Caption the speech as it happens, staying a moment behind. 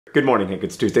Good morning, Hank.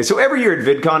 It's Tuesday. So every year at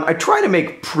Vidcon, I try to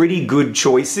make pretty good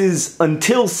choices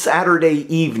until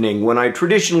Saturday evening, when I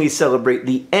traditionally celebrate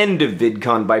the end of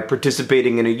Vidcon by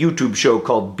participating in a YouTube show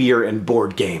called Beer and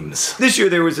Board Games. This year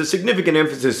there was a significant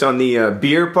emphasis on the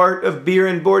beer part of Beer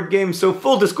and Board Games, so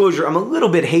full disclosure, I'm a little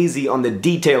bit hazy on the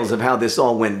details of how this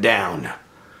all went down.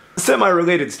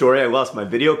 Semi-related story, I lost my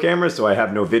video camera, so I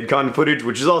have no VidCon footage,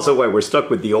 which is also why we're stuck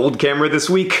with the old camera this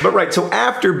week. But right, so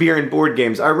after Beer and Board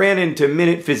Games, I ran into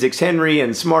Minute Physics Henry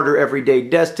and Smarter Everyday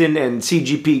Destin and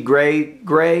CGP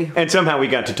Gray, and somehow we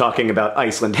got to talking about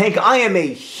Iceland. Hank, I am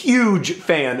a huge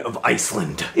fan of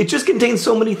Iceland. It just contains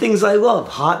so many things I love.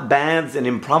 Hot baths, an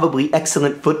improbably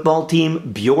excellent football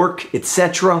team, Bjork,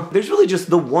 etc. There's really just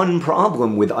the one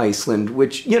problem with Iceland,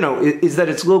 which, you know, is that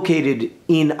it's located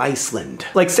in Iceland.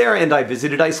 Like, Sarah and I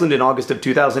visited Iceland in August of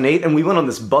 2008, and we went on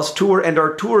this bus tour, and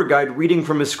our tour guide, reading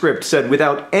from a script, said,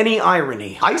 without any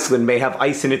irony, Iceland may have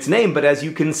ice in its name, but as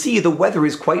you can see, the weather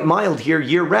is quite mild here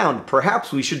year-round.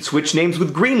 Perhaps we should switch names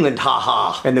with Greenland,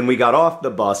 haha. And then we got off the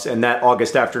bus, and that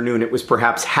August afternoon, it was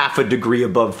perhaps half a degree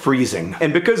above freezing.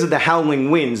 And because of the howling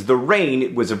winds, the rain,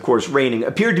 it was of course raining,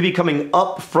 appeared to be coming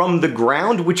up from the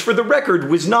ground, which for the record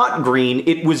was not green,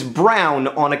 it was brown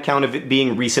on account of it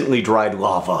being recently dried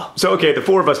lava. So okay, the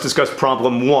four of us discussed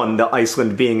problem one, the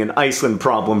Iceland being an Iceland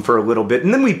problem, for a little bit,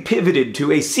 and then we pivoted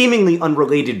to a seemingly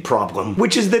unrelated problem,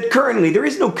 which is that currently there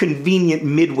is no convenient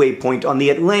midway point on the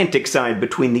Atlantic side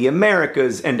between the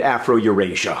Americas and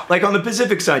Afro-Eurasia. Like on the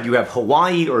Pacific side you have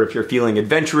Hawaii, or if you're feeling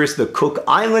adventurous, the Cook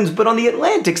Islands, but on the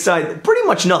Atlantic side, pretty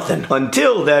much nothing.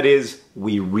 Until, that is,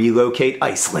 we relocate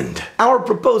Iceland. Our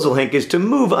proposal, Hank, is to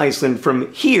move Iceland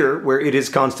from here, where it is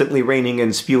constantly raining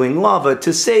and spewing lava,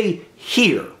 to say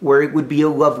here, where it would be a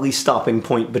lovely stopping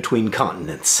point between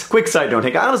continents. Quick side note,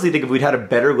 Hank, I honestly think if we'd had a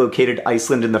better located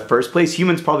Iceland in the first place,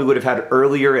 humans probably would have had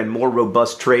earlier and more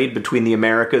robust trade between the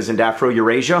Americas and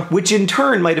Afro-Eurasia, which in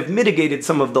turn might have mitigated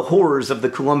some of the horrors of the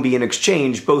Columbian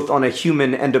exchange, both on a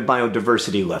human and a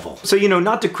biodiversity level. So, you know,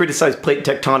 not to criticize plate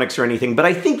tectonics or anything, but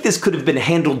I think this could have been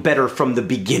handled better from the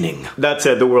beginning. That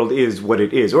said, the world is what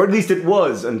it is, or at least it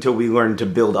was until we learned to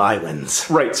build islands.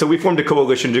 Right, so we formed a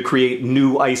coalition to create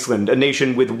New Iceland, a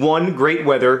nation with 1, great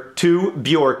weather, 2,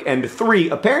 Bjork, and 3,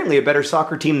 apparently a better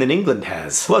soccer team than England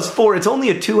has. Plus 4, it's only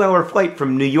a 2-hour flight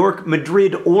from New York,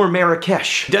 Madrid, or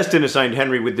Marrakesh. Destin assigned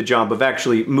Henry with the job of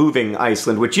actually moving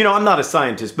Iceland, which, you know, I'm not a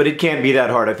scientist, but it can't be that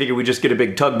hard. I figured we just get a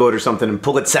big tugboat or something and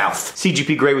pull it south.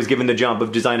 CGP Gray was given the job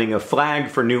of designing a flag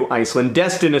for New Iceland.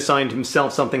 Destin assigned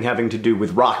himself something having to do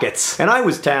with rockets. And I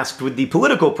was tasked with the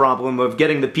political problem of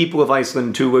getting the people of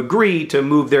Iceland to agree to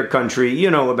move their country,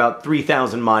 you know, about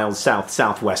 3,000 miles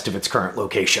southwest of its current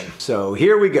location. So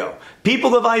here we go.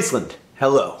 People of Iceland,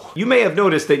 hello. You may have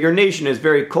noticed that your nation is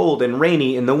very cold and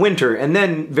rainy in the winter, and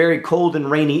then very cold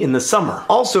and rainy in the summer.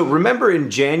 Also, remember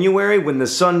in January when the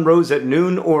sun rose at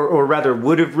noon, or rather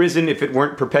would have risen if it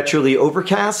weren't perpetually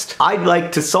overcast? I'd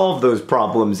like to solve those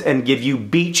problems and give you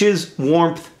beaches,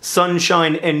 warmth,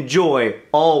 sunshine, and joy,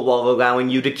 all while allowing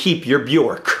you to keep your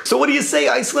Bjork. So what do you say,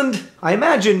 Iceland? I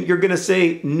imagine you're gonna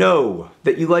say no,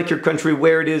 that you like your country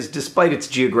where it is despite its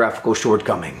geographical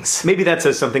shortcomings. Maybe that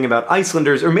says something about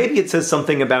Icelanders, or maybe it says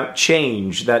something about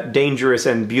change, that dangerous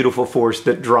and beautiful force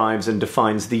that drives and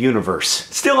defines the universe.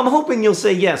 Still, I'm hoping you'll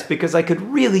say yes, because I could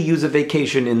really use a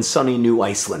vacation in sunny New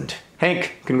Iceland.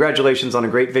 Hank, congratulations on a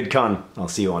great VidCon. I'll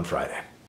see you on Friday.